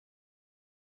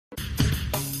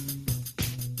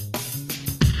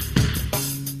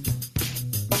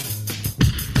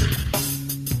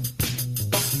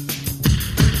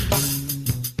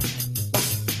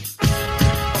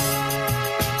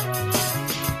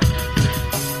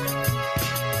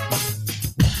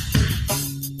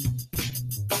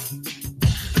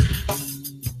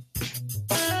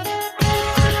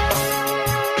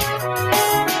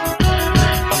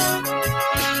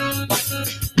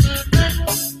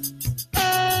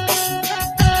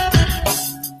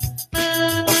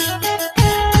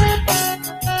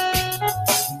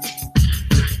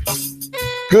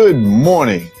Good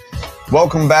morning.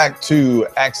 Welcome back to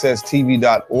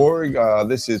accesstv.org.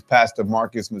 This is Pastor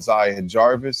Marcus Mosiah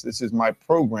Jarvis. This is my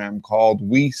program called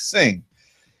We Sing.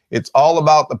 It's all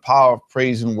about the power of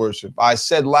praise and worship. I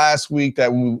said last week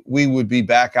that we would be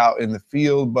back out in the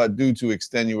field, but due to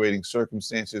extenuating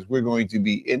circumstances, we're going to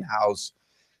be in-house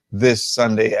this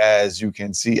Sunday. As you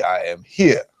can see, I am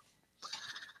here.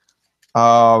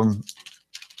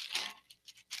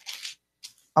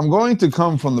 I'm going to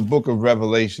come from the book of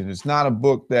Revelation. It's not a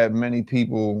book that many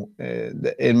people,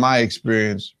 in my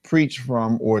experience, preach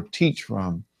from or teach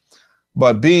from.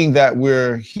 But being that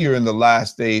we're here in the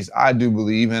last days, I do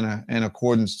believe, in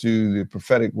accordance to the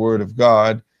prophetic word of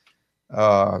God,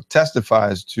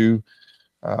 testifies to,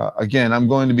 again, I'm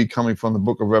going to be coming from the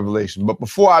book of Revelation. But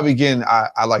before I begin,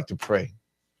 I like to pray.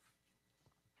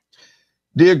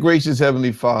 Dear gracious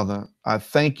Heavenly Father, I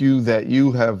thank you that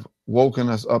you have woken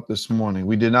us up this morning.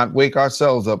 We did not wake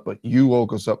ourselves up, but you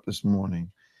woke us up this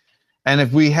morning. And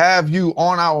if we have you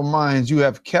on our minds, you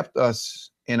have kept us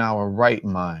in our right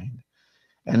mind.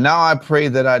 And now I pray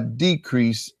that I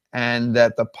decrease and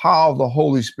that the power of the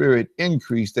Holy Spirit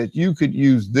increase, that you could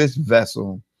use this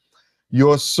vessel,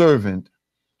 your servant,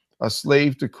 a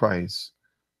slave to Christ,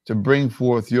 to bring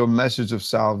forth your message of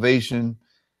salvation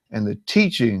and the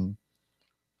teaching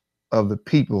of the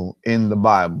people in the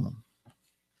Bible.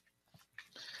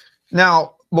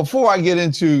 Now, before I get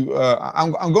into,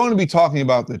 I'm going to be talking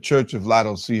about the Church of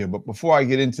Laodicea, but before I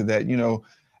get into that, you know,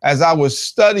 as I was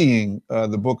studying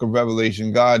the book of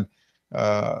Revelation, God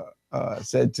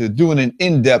said to do an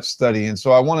in-depth study. And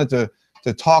so I wanted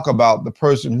to talk about the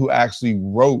person who actually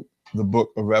wrote the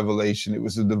book of Revelation. It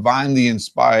was a divinely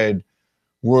inspired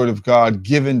word of God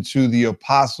given to the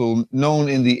apostle, known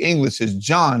in the English as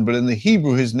John, but in the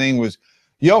Hebrew, his name was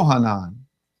Yohanan.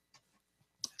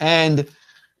 And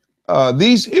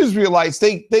these Israelites,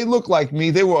 they look like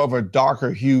me. They were of a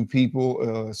darker hue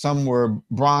people. Some were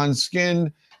bronze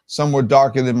skinned, some were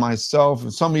darker than myself,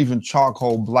 and some even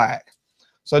charcoal black.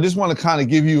 So I just want to kind of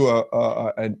give you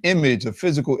an image, a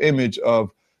physical image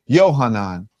of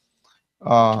Yohanan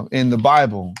in the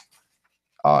Bible.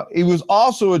 It was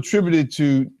also attributed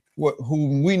to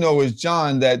whom we know as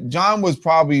John, that John was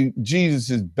probably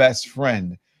Jesus's best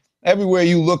friend. Everywhere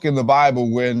you look in the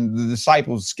Bible, when the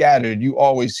disciples scattered, you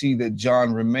always see that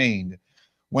John remained.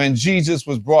 When Jesus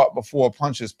was brought before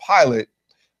Pontius Pilate,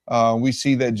 we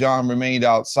see that John remained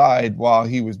outside while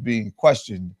he was being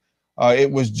questioned.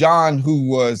 It was John who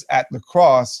was at the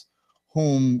cross,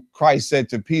 whom Christ said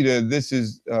to Peter, this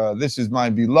is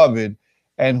my beloved,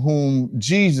 and whom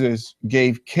Jesus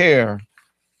gave the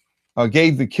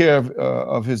care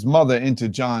of his mother into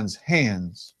John's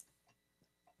hands.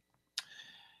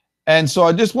 And so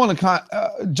I just want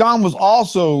to, John was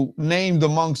also named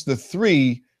amongst the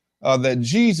three that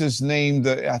Jesus named,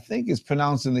 I think it's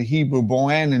pronounced in the Hebrew,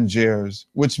 Boanerges,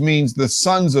 which means the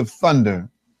sons of thunder.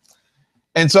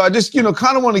 And so I just,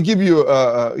 kind of want to give you,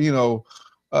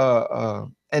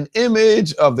 an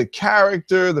image of the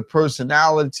character, the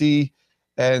personality,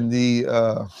 and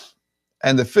the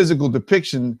physical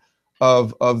depiction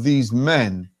of these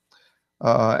men,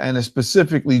 and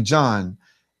specifically John.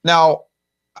 Now,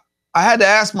 I had to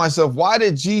ask myself, why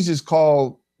did Jesus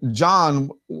call John,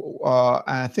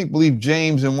 I believe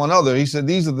James and one other, he said,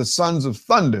 these are the sons of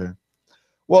thunder.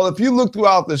 Well, if you look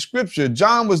throughout the scripture,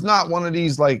 John was not one of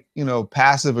these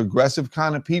passive aggressive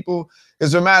kind of people.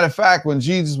 As a matter of fact, when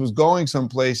Jesus was going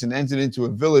someplace and entered into a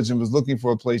village and was looking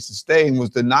for a place to stay and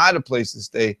was denied a place to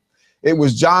stay, it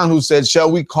was John who said,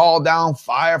 shall we call down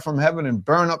fire from heaven and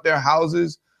burn up their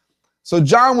houses? So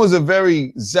John was a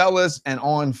very zealous and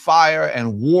on fire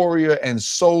and warrior and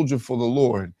soldier for the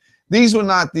Lord. These were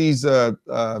not these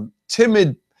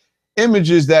timid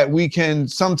images that we can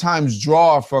sometimes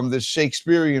draw from the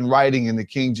Shakespearean writing in the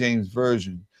King James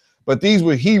Version. But these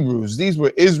were Hebrews. These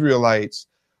were Israelites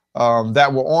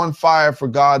that were on fire for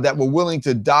God, that were willing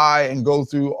to die and go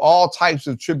through all types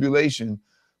of tribulation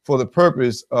for the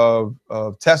purpose of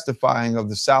testifying of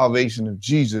the salvation of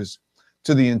Jesus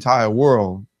to the entire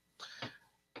world.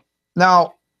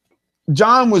 Now,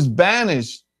 John was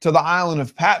banished to the island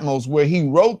of Patmos, where he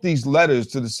wrote these letters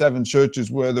to the seven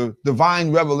churches, where the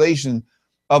divine revelation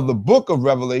of the book of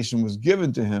Revelation was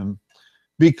given to him,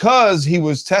 because he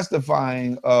was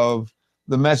testifying of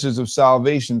the message of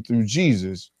salvation through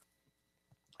Jesus.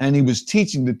 And he was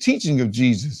teaching the teaching of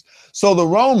Jesus. So the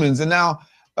Romans are now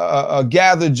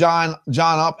gathered John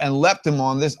up and left him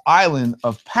on this island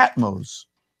of Patmos.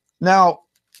 Now,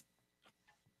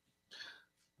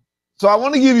 so I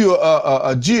want to give you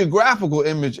a geographical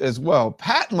image as well.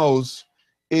 Patmos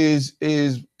is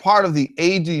part of the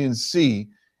Aegean Sea,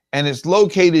 and it's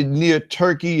located near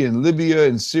Turkey and Libya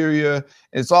and Syria.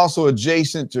 It's also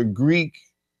adjacent to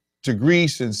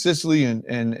Greece and Sicily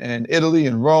and Italy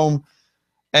and Rome.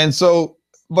 And so,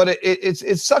 but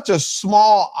it's such a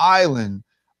small island.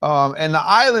 And the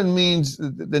island means,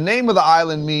 the name of the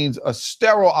island means a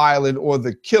sterile island or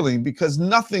the killing, because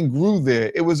nothing grew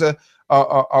there. It was a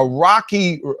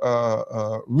rocky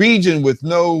region with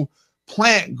no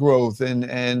plant growth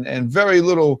and very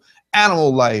little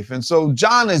animal life. And so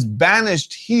John is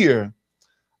banished here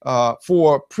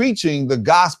for preaching the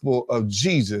gospel of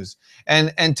Jesus.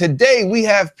 And today we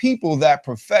have people that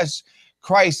profess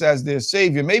Christ as their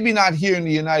savior, maybe not here in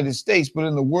the United States, but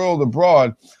in the world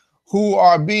abroad, who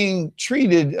are being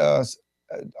treated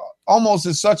almost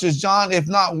as such as John, if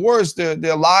not worse.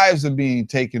 Their lives are being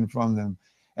taken from them.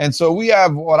 And so we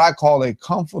have what I call a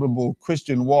comfortable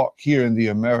Christian walk here in the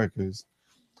Americas.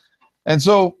 And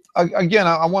so, again,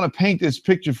 I want to paint this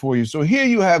picture for you. So here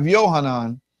you have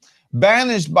Yohanan,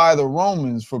 banished by the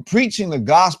Romans for preaching the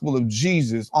gospel of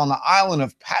Jesus on the island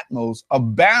of Patmos, a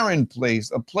barren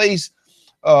place, a place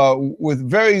with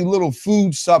very little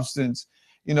food substance.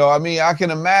 You know, I mean, I can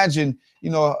imagine,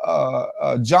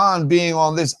 John being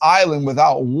on this island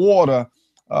without water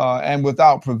and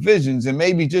without provisions, and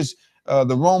maybe just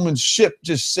the Roman ship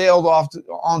just sailed off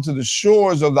onto the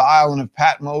shores of the island of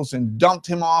Patmos and dumped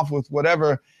him off with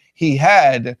whatever he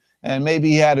had. And maybe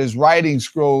he had his writing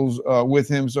scrolls with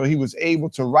him, so he was able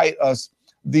to write us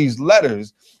these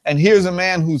letters. And here's a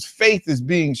man whose faith is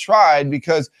being tried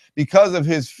because of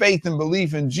his faith and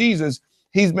belief in Jesus.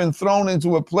 He's been thrown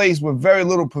into a place with very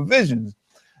little provisions.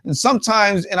 And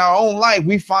sometimes in our own life,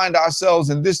 we find ourselves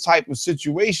in this type of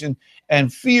situation,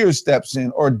 and fear steps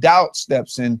in or doubt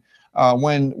steps in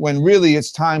when really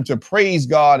it's time to praise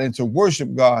God and to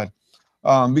worship God.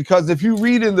 Because if you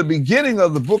read in the beginning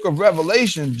of the book of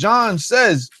Revelation, John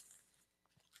says,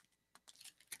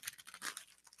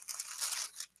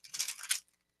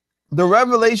 the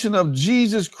revelation of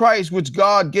Jesus Christ, which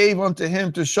God gave unto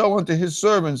him to show unto his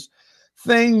servants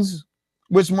things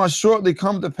which must shortly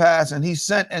come to pass. And he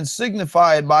sent and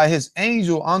signified by his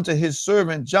angel unto his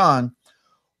servant John,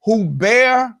 who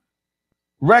bear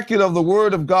record of the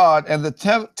word of God and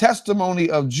the testimony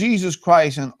of Jesus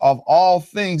Christ and of all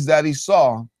things that he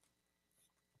saw.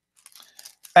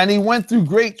 And he went through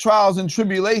great trials and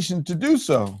tribulation to do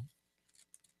so.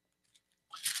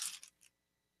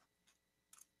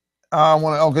 John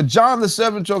the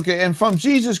 7th, okay, and from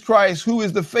Jesus Christ, who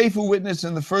is the faithful witness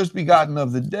and the first begotten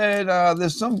of the dead.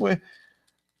 There's somewhere,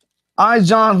 I,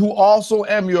 John, who also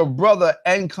am your brother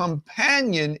and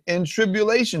companion in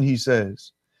tribulation, he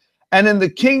says, and in the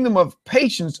kingdom of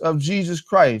patience of Jesus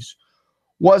Christ,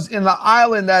 was in the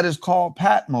island that is called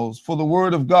Patmos for the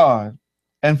word of God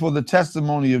and for the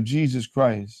testimony of Jesus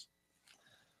Christ.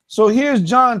 So here's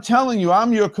John telling you,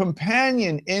 I'm your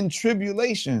companion in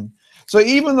tribulation. So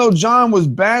even though John was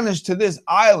banished to this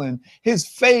island, his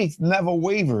faith never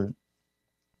wavered.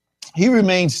 He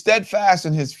remained steadfast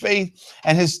in his faith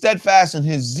and steadfast in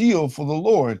his zeal for the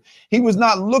Lord. He was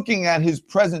not looking at his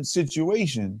present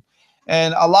situation.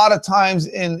 And a lot of times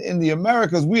in the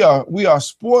Americas, we are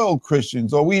spoiled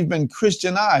Christians, or we've been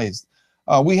Christianized.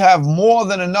 We have more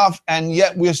than enough, and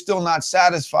yet we're still not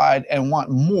satisfied and want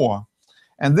more.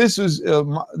 And this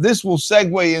will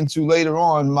segue into later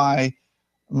on my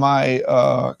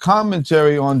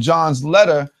commentary on John's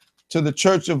letter to the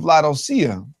church of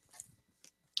Laodicea,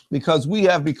 because we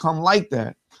have become like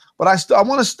that. But I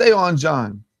want to stay on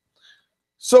John.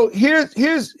 So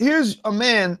here's a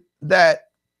man that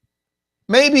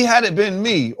maybe had it been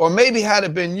me, or maybe had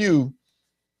it been you,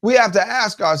 we have to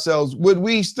ask ourselves, would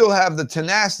we still have the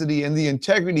tenacity and the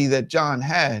integrity that John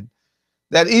had?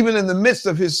 That even in the midst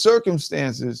of his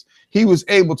circumstances, he was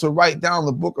able to write down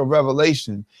the book of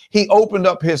Revelation. He opened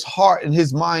up his heart and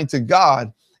his mind to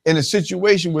God in a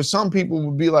situation where some people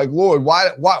would be like, Lord,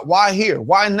 why here?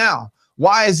 Why now?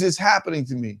 Why is this happening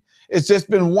to me? It's just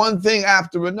been one thing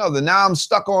after another. Now I'm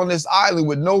stuck on this island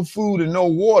with no food and no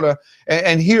water,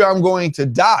 and here I'm going to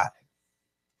die.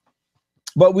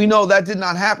 But we know that did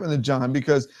not happen to John,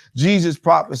 because Jesus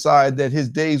prophesied that his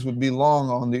days would be long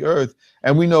on the earth.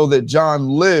 And we know that John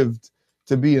lived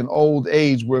to be an old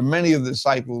age, where many of the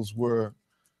disciples were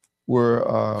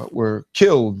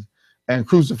killed and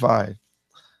crucified.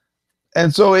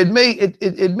 And so it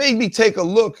made me take a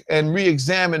look and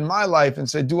re-examine my life and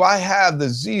say, do I have the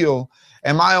zeal?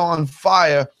 Am I on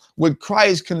fire? Would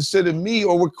Christ consider me,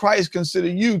 or would Christ consider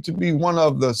you to be one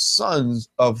of the sons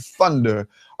of thunder?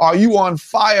 Are you on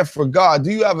fire for God?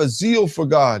 Do you have a zeal for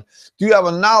God? Do you have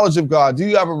a knowledge of God? Do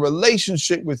you have a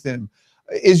relationship with him?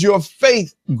 Is your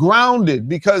faith grounded?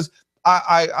 Because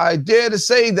I dare to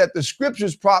say that the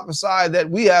scriptures prophesy that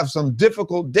we have some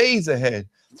difficult days ahead.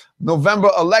 November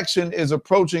election is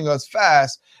approaching us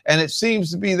fast, and it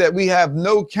seems to be that we have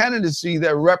no candidacy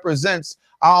that represents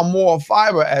our moral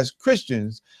fiber as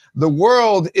Christians. The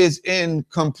world is in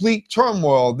complete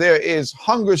turmoil. There is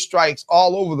hunger strikes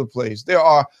all over the place. There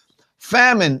are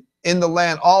famine in the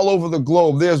land all over the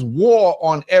globe. There's war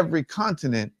on every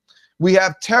continent. We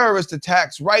have terrorist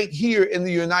attacks right here in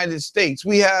the United States.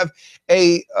 We have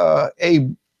a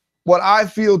what I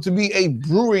feel to be a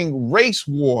brewing race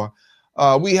war.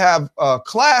 We have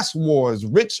class wars,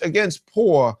 rich against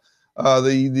poor,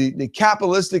 the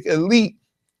capitalistic elite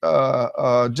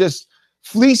just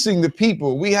fleecing the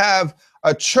people. We have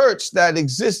a church that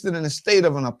existed in a state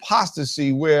of an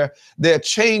apostasy where they're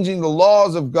changing the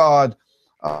laws of God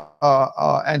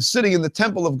and sitting in the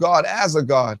temple of God as a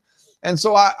God. And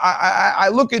so I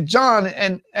look at John,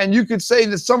 and you could say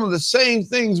that some of the same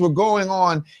things were going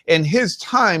on in his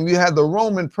time. You had the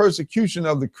Roman persecution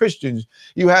of the Christians.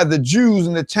 You had the Jews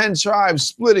and the 10 tribes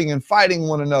splitting and fighting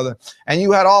one another. And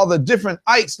you had all the different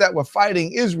ites that were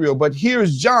fighting Israel. But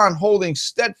here's John holding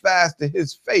steadfast to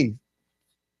his faith.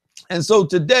 And so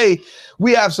today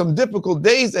we have some difficult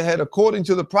days ahead according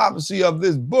to the prophecy of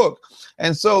this book.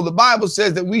 And so the Bible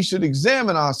says that we should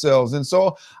examine ourselves. And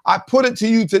so I put it to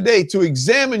you today to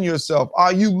examine yourself.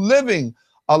 Are you living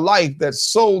a life that's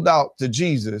sold out to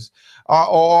Jesus? Or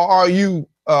are you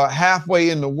halfway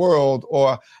in the world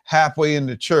or halfway in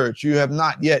the church? You have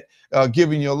not yet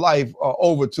given your life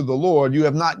over to the Lord. You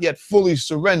have not yet fully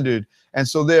surrendered. And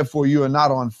so therefore you are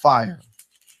not on fire.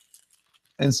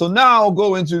 And so now I'll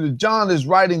go into John is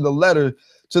writing the letter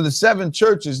to the 7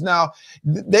 churches. Now,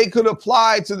 they could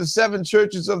apply to the 7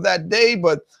 churches of that day,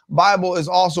 but Bible is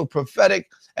also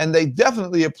prophetic, and they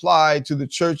definitely apply to the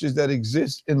churches that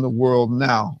exist in the world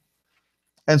now.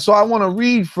 And so I want to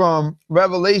read from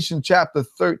Revelation chapter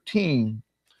 13,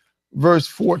 verse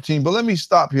 14. But let me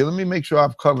stop here. Let me make sure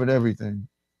I've covered everything.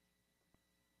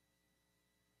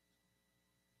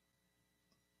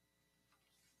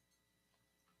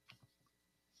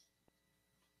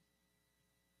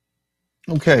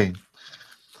 Okay,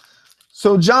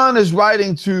 so John is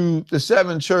writing to the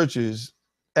 7 churches,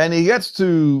 and he gets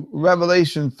to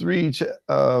Revelation 3,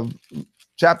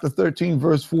 chapter 13,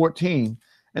 verse 14,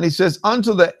 and he says,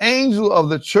 unto the angel of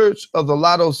the church of the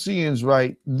Laodiceans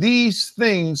write, these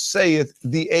things saith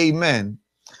the Amen.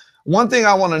 One thing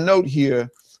I want to note here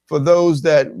for those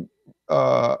that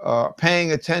are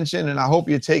paying attention, and I hope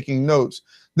you're taking notes,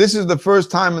 this is the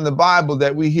first time in the Bible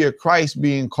that we hear Christ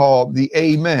being called the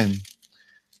Amen,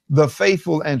 the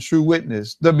faithful and true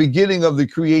witness, the beginning of the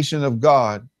creation of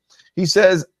God. He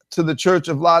says to the church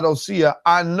of Laodicea,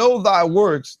 I know thy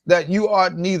works, that you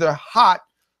art neither hot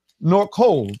nor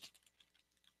cold.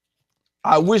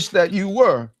 I wish that you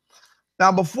were.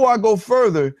 Now, before I go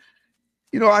further,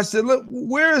 I said, look,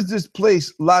 where is this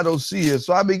place, Laodicea?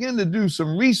 So I began to do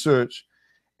some research,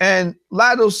 and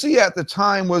Laodicea at the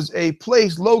time was a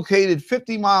place located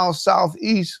 50 miles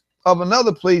southeast of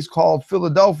another place called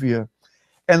Philadelphia,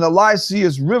 and the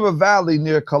Lycius River Valley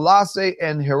near Colossae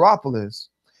and Hierapolis.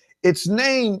 Its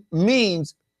name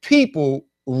means people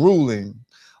ruling.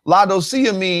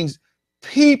 Laodicea means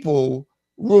people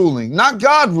ruling, not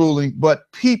God ruling,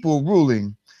 but people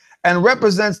ruling, and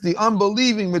represents the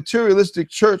unbelieving materialistic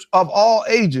church of all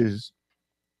ages.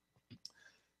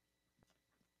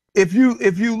 If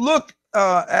you look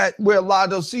at where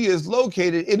Laodicea is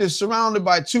located, it is surrounded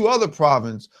by 2 other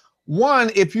provinces. One,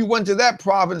 if you went to that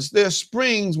province, their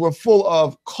springs were full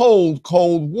of cold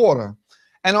water.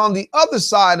 And on the other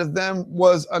side of them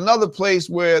was another place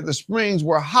where the springs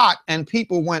were hot and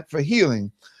people went for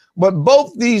healing. But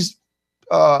both these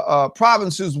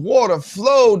provinces' water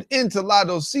flowed into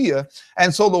Laodicea.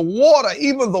 And so the water,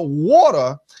 even the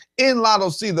water in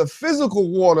Laodicea, the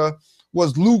physical water,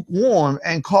 was lukewarm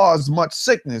and caused much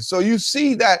sickness. So you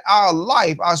see that our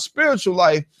life, our spiritual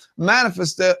life,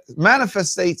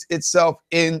 manifestates itself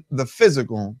in the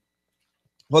physical.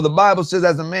 For the Bible says,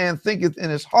 as a man thinketh in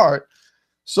his heart,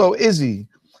 so is he.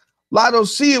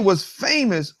 Laodicea was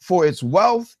famous for its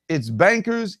wealth, its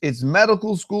bankers, its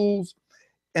medical schools,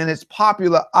 and its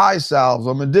popular eye salves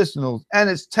or medicinals, and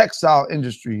its textile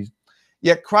industries.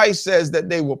 Yet Christ says that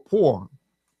they were poor.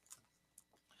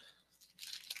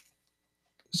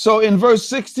 So in verse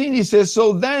 16, he says,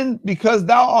 so then, because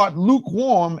thou art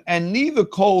lukewarm and neither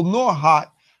cold nor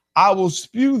hot, I will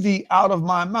spew thee out of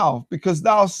my mouth, because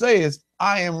thou sayest,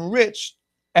 I am rich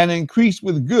and increased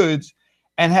with goods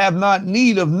and have not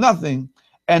need of nothing.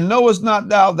 And knowest not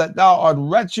thou that thou art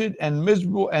wretched and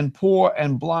miserable and poor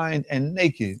and blind and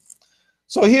naked?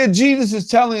 So here Jesus is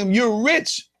telling him, you're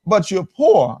rich but you're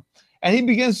poor. And he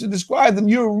begins to describe them.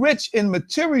 You're rich in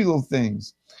material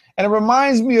things. And it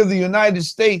reminds me of the United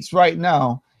States right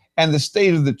now and the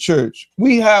state of the church.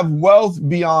 We have wealth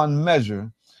beyond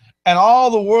measure, and all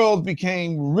the world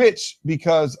became rich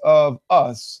because of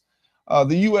us.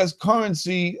 The U.S.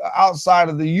 currency outside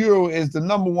of the euro is the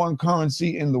 #1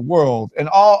 currency in the world, and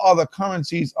all other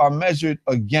currencies are measured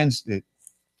against it.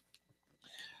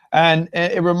 And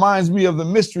it reminds me of the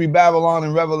mystery Babylon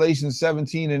in Revelation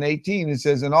 17 and 18. It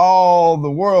says, and all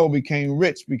the world became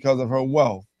rich because of her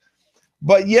wealth.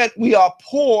 But yet we are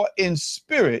poor in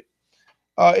spirit.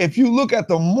 If you look at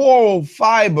the moral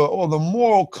fiber or the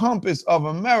moral compass of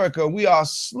America, we are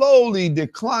slowly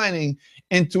declining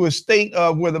into a state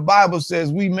of where the Bible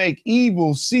says we make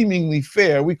evil seemingly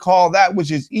fair. We call that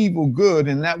which is evil good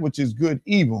and that which is good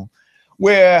evil,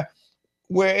 where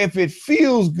if it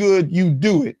feels good, you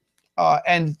do it.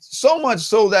 And so much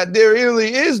so that there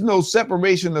really is no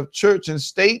separation of church and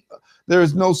state. There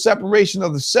is no separation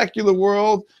of the secular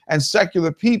world and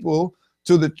secular people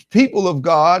to the people of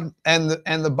God and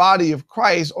the body of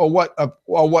Christ, or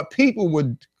what people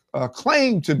would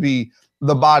claim to be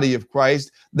the body of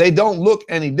Christ. They don't look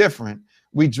any different.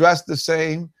 We dress the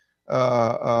same.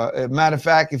 Matter of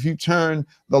fact, if you turn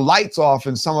the lights off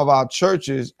in some of our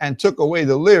churches and took away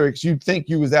the lyrics, you'd think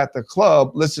you was at the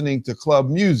club listening to club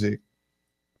music.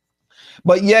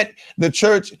 But yet the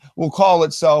church will call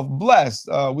itself blessed.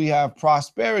 We have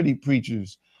prosperity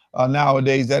preachers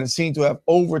nowadays that seem to have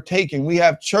overtaken. We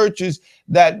have churches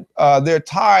that their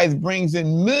tithe brings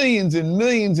in millions and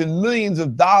millions and millions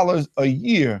of dollars a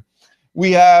year.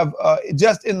 We have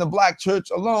just in the black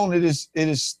church alone, it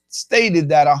is stated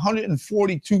that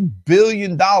 $142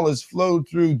 billion flowed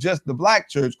through just the black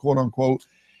church, quote unquote,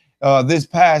 this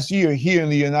past year here in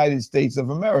the United States of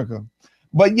America.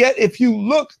 But yet, if you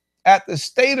look at the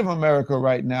state of America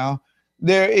right now,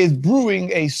 there is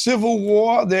brewing a civil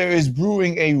war, there is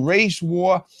brewing a race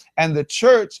war, and the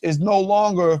church is no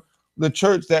longer the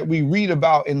church that we read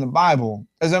about in the Bible.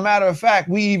 As a matter of fact,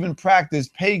 we even practice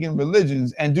pagan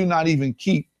religions and do not even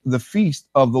keep the feast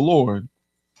of the Lord.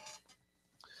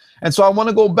 And so I want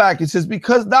to go back. It says,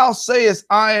 because thou sayest,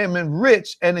 I am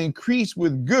rich and increase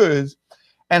with goods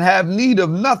and have need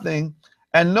of nothing,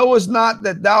 and knowest not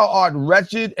that thou art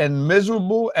wretched and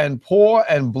miserable and poor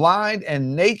and blind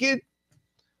and naked.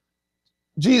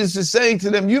 Jesus is saying to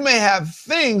them, you may have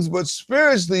things, but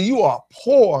spiritually you are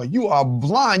poor, you are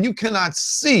blind, you cannot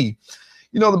see.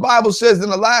 You know, the Bible says in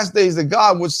the last days that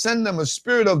God would send them a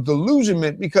spirit of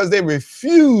delusionment because they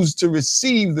refuse to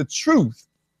receive the truth.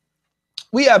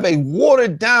 We have a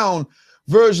watered down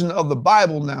version of the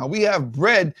Bible now. We have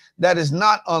bread that is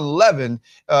not unleavened.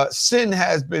 Sin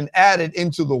has been added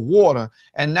into the water,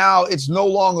 and now it's no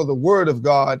longer the word of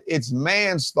God. It's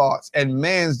man's thoughts and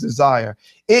man's desire.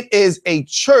 It is a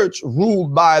church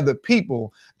ruled by the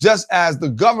people, just as the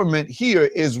government here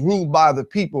is ruled by the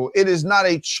people. It is not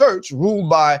a church ruled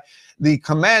by the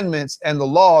commandments and the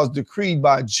laws decreed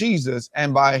by Jesus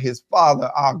and by his Father,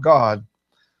 our God.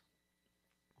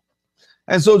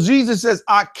 And so Jesus says,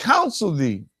 I counsel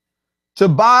thee to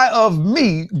buy of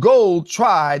me gold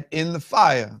tried in the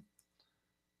fire,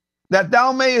 that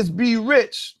thou mayest be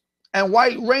rich, and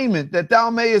white raiment, that thou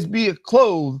mayest be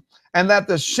clothed, and that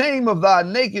the shame of thy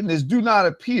nakedness do not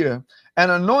appear,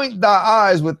 and anoint thy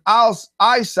eyes with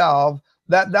eye salve,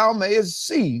 that thou mayest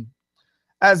see.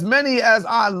 As many as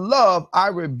I love, I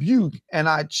rebuke and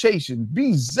I chasten.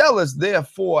 Be zealous,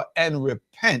 therefore, and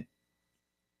repent.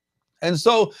 And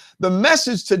so the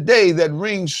message today that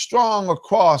rings strong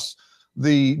across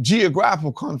the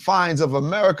geographical confines of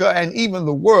America and even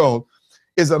the world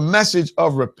is a message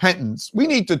of repentance. We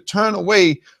need to turn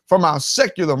away from our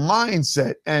secular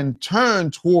mindset and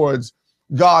turn towards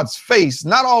God's face,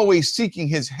 not always seeking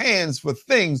his hands for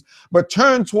things, but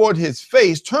turn toward his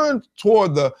face, turn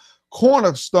toward the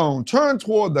cornerstone, turn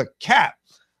toward the cap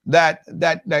that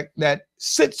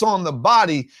sits on the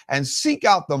body, and seek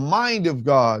out the mind of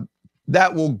God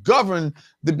that will govern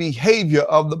the behavior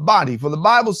of the body. For the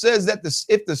Bible says that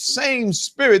if the same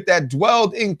spirit that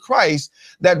dwelled in Christ,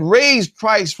 that raised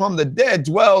Christ from the dead,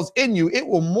 dwells in you, it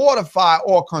will mortify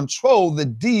or control the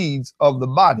deeds of the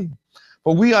body.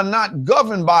 For we are not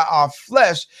governed by our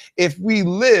flesh if we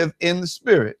live in the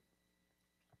spirit.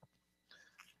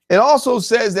 It also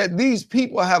says that these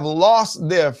people have lost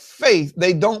their faith.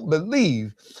 They don't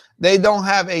believe. They don't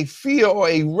have a fear or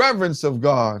a reverence of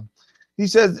God. He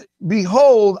says,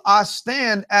 behold, I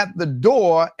stand at the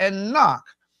door and knock.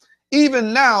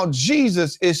 Even now,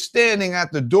 Jesus is standing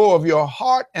at the door of your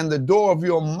heart and the door of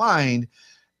your mind,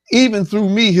 even through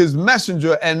me, his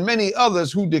messenger, and many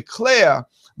others who declare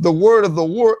the word of the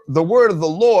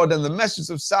Lord and the message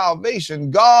of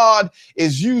salvation, God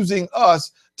is using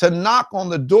us to knock on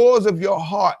the doors of your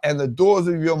heart and the doors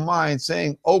of your mind,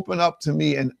 saying, open up to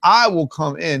me and I will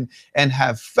come in and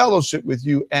have fellowship with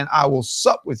you and I will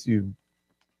sup with you.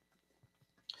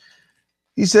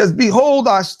 He says, behold,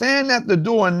 I stand at the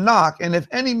door and knock, and if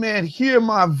any man hear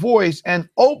my voice and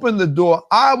open the door,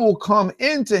 I will come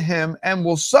into him and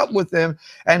will sup with him,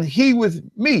 and he with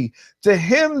me. To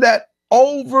him that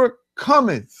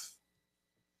overcometh.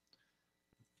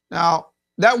 Now,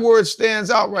 that word stands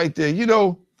out right there. You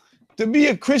know, to be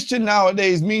a Christian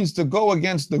nowadays means to go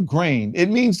against the grain. It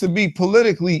means to be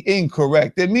politically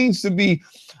incorrect. It means to be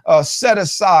set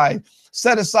aside.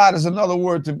 Set aside is another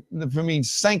word for mean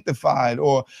sanctified,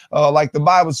 or like the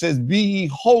Bible says, be ye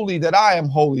holy that I am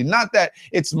holy. Not that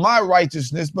it's my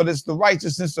righteousness, but it's the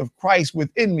righteousness of Christ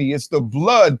within me. It's the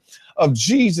blood of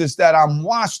Jesus that I'm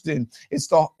washed in. It's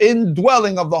the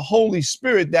indwelling of the Holy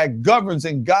Spirit that governs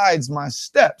and guides my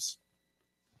steps,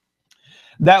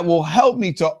 that will help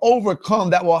me to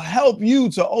overcome, that will help you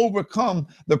to overcome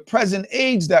the present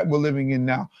age that we're living in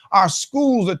now. Our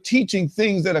schools are teaching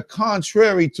things that are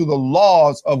contrary to the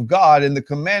laws of God and the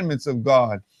commandments of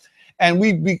God. And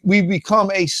we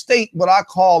become a state, what I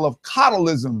call, of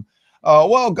coddlism.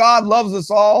 Well, God loves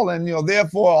us all, and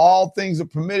therefore all things are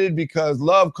permitted because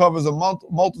love covers a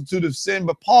multitude of sin.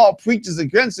 But Paul preaches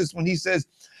against this when he says,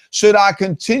 should I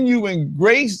continue in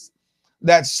grace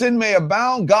that sin may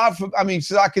abound?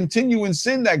 Should I continue in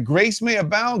sin that grace may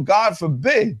abound? God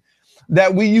forbid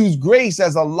that we use grace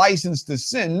as a license to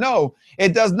sin. No,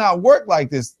 it does not work like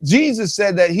this. Jesus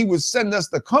said that he would send us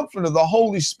the comfort of the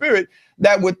Holy Spirit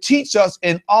that would teach us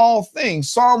in all things.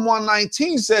 Psalm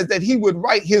 119 says that he would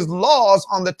write his laws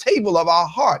on the table of our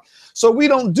heart. So we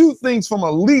don't do things from a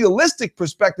legalistic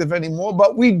perspective anymore,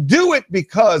 but we do it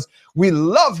because we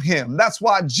love him. That's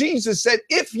why Jesus said,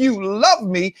 if you love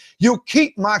me, you'll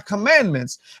keep my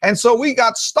commandments. And so we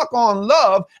got stuck on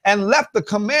love and left the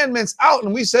commandments out.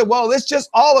 And we said, well, it's just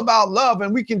all about love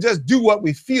and we can just do what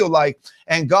we feel like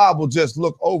and God will just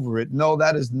look over it. No,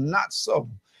 that is not so.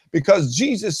 Because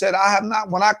Jesus said,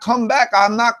 when I come back,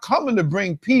 I'm not coming to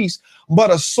bring peace, but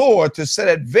a sword, to set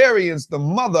at variance the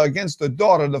mother against the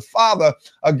daughter, the father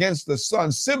against the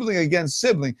son, sibling against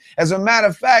sibling. As a matter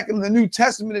of fact, in the New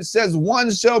Testament, it says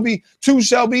two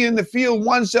shall be in the field,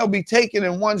 one shall be taken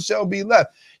and one shall be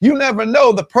left. You never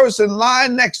know, the person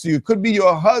lying next to you could be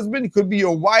your husband, could be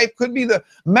your wife, could be the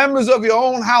members of your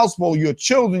own household, your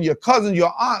children, your cousins,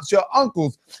 your aunts, your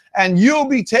uncles, and you'll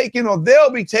be taken or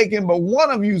they'll be taken, but one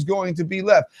of you is going to be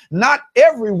left. Not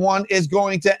everyone is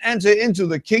going to enter into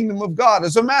the kingdom of God.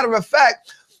 As a matter of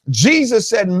fact, Jesus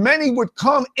said many would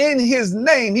come in his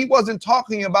name. He wasn't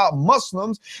talking about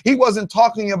Muslims. He wasn't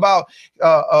talking about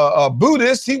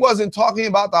Buddhists. He wasn't talking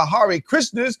about the Hare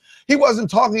Krishnas. He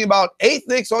wasn't talking about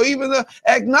atheists or even the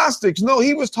agnostics. No,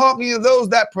 he was talking to those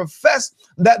that profess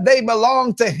that they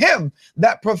belong to him,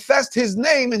 that professed his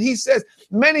name. And he says,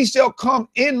 many shall come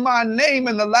in my name.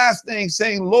 And the last thing,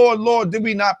 saying, Lord, Lord, did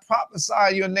we not prophesy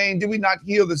in your name? Did we not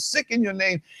heal the sick in your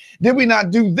name? Did we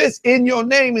not do this in your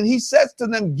name? And he says to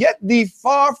them, get thee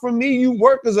far from me, you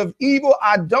workers of evil.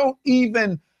 I don't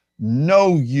even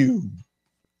know you.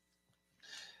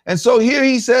 And so here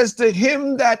he says, to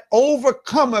him that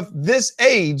overcometh this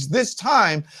age, this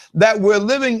time that we're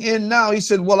living in now, he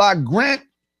said, will I grant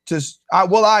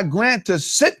to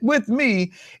sit with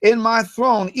me in my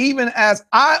throne, even as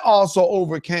I also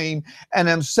overcame and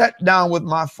am set down with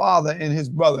my Father and his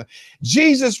brother.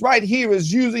 Jesus right here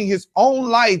is using his own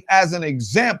life as an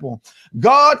example.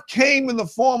 God came in the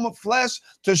form of flesh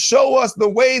to show us the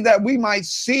way that we might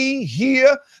see,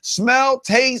 hear, smell,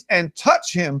 taste, and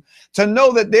touch him, to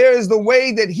know that there is the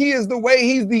way, that he is the way,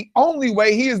 he's the only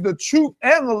way, he is the truth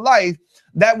and the life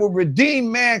that will redeem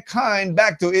mankind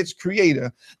back to its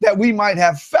creator, that we might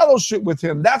have fellowship with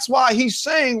him. That's why he's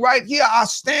saying right here, I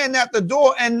stand at the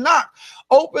door and knock.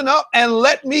 Open up and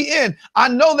let me in. I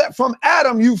know that from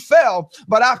Adam you fell,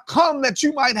 but I've come that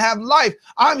you might have life.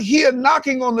 I'm here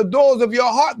knocking on the doors of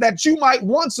your heart that you might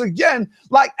once again,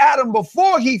 like Adam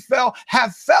before he fell,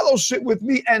 have fellowship with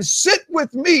me and sit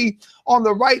with me on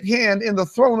the right hand in the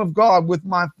throne of God with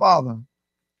my Father.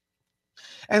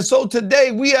 And so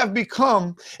today we have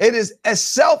become, it is as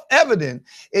self-evident,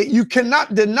 you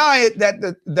cannot deny it,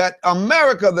 that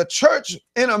America, the church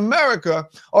in America,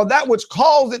 or that which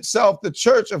calls itself the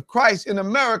Church of Christ in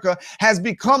America, has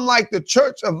become like the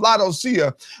Church of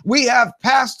Laodicea. We have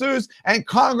pastors and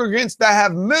congregants that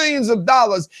have millions of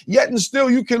dollars, yet and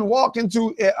still you can walk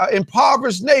into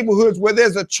impoverished neighborhoods where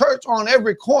there's a church on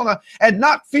every corner and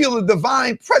not feel the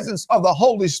divine presence of the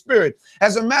Holy Spirit.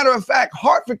 As a matter of fact,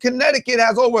 Hartford, Connecticut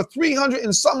has over 300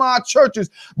 and some odd churches,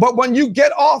 but when you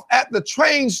get off at the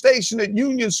train station at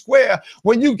Union Square,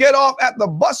 when you get off at the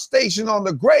bus station on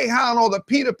the Greyhound or the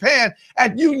Peter Pan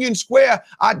at Union Square,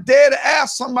 I dare to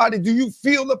ask somebody, do you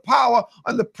feel the power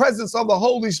and the presence of the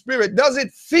Holy Spirit? Does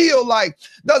it feel like,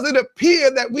 does it appear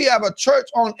that we have a church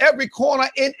on every corner,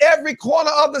 in every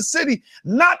corner of the city,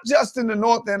 not just in the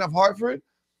north end of Hartford,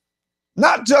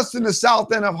 not just in the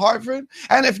south end of Hartford?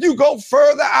 And if you go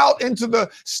further out into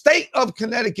the state of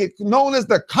Connecticut, known as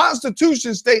the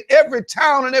Constitution State, every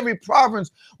town and every province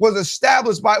was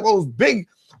established by those big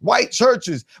white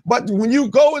churches. But when you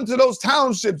go into those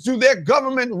townships, do their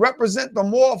government represent the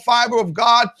moral fiber of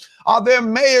God? Are there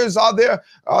mayors? Are there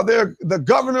the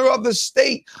governor of the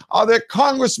state? Are there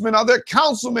congressmen? Are there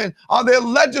councilmen? Are there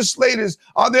legislators?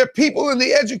 Are there people in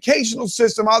the educational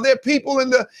system? Are there people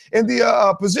in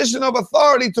the position of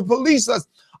authority to police us?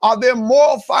 Are there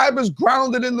moral fibers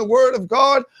grounded in the word of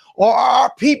God? Or are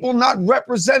our people not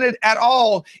represented at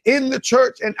all in the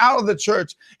church and out of the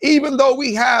church, even though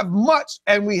we have much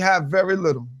and we have very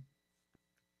little?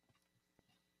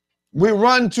 We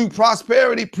run to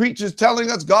prosperity preachers telling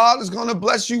us God is going to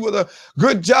bless you with a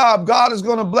good job. God is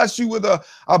going to bless you with a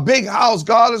big house.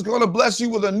 God is going to bless you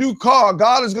with a new car.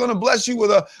 God is going to bless you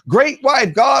with a great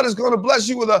wife. God is going to bless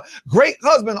you with a great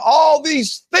husband. All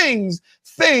these things,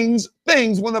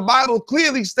 when the Bible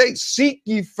clearly states, seek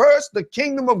ye first the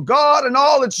kingdom of God and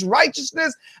all its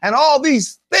righteousness, and all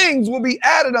these things will be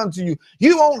added unto you.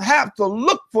 You won't have to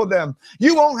look for them.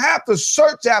 You won't have to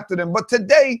search after them. But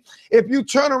today, if you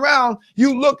turn around,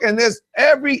 you look, and there's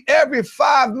every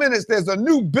 5 minutes, there's a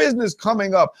new business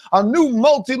coming up, a new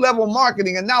multi-level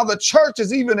marketing. And now the church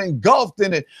is even engulfed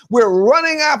in it. We're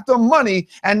running after money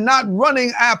and not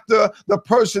running after the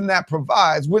person that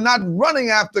provides. We're not running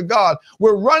after God.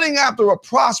 We're running after a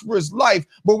prosperous life,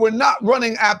 but we're not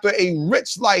running after a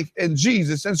rich life in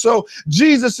Jesus. And so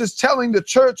Jesus is telling the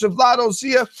church of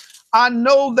Laodicea, I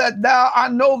know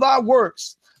thy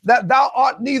works, that thou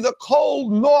art neither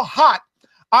cold nor hot.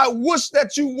 I wish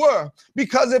that you were,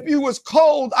 because if you was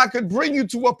cold, I could bring you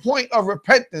to a point of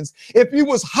repentance. If you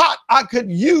was hot, I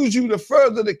could use you to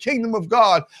further the kingdom of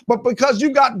God. But because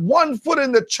you got one foot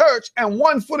in the church and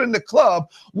one foot in the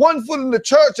club, one foot in the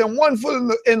church and one foot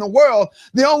in the world,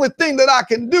 the only thing that I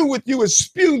can do with you is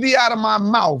spew thee out of my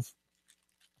mouth.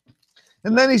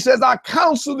 And then he says, I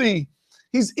counsel thee.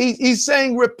 He's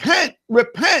saying, repent,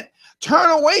 turn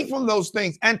away from those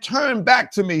things and turn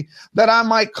back to me, that I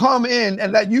might come in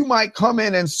and that you might come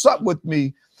in and sup with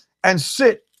me and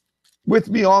sit with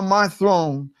me on my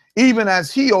throne, even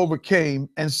as he overcame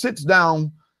and sits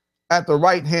down at the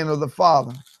right hand of the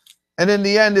Father. And in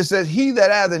the end, it says, he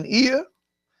that hath an ear,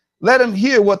 let him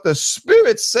hear what the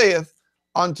Spirit saith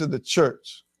unto the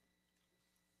church.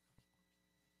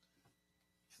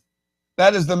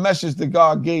 That is the message that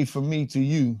God gave for me to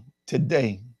you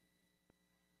today.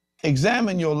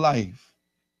 Examine your life.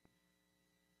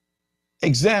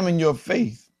 Examine your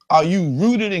faith. Are you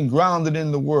rooted and grounded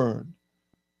in the word?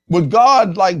 Would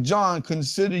God, like John,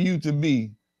 consider you to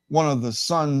be one of the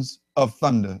sons of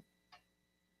thunder?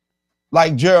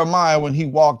 Like Jeremiah, when he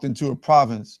walked into a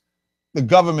province, the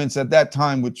governments at that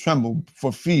time would tremble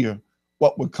for fear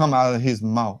what would come out of his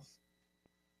mouth.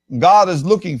 God is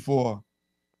looking for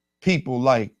people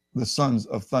like the sons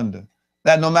of thunder,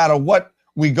 that no matter what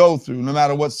we go through, no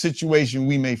matter what situation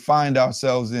we may find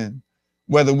ourselves in,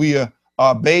 whether we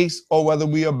are base or whether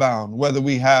we are bound, whether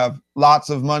we have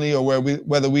lots of money or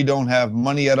whether we don't have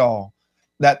money at all,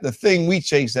 that the thing we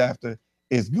chase after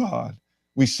is God.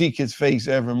 We seek his face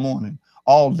every morning,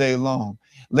 all day long.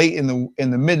 Late in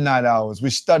the midnight hours, we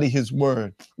study his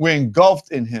word. We're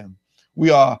engulfed in him. We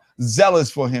are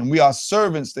zealous for him. We are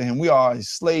servants to him. We are a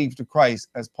slave to Christ,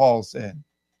 as Paul said.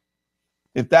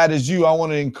 If that is you, I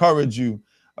want to encourage you.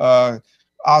 Our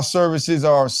services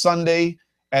are Sunday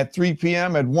at 3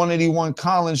 p.m. at 181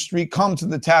 Collins Street. Come to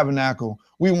the tabernacle.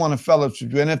 We want to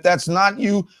fellowship you. And if that's not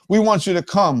you, we want you to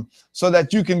come so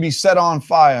that you can be set on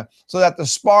fire, so that the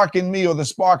spark in me or the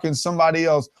spark in somebody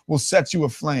else will set you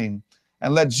aflame.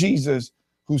 And let Jesus,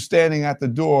 who's standing at the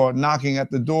door, knocking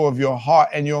at the door of your heart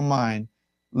and your mind,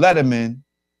 let him in.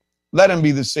 Let him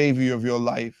be the savior of your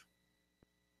life.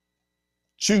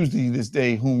 Choose thee this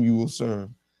day whom you will serve.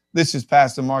 This is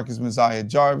Pastor Marcus Mosiah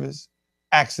Jarvis,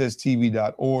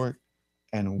 accesstv.org.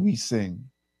 and we sing.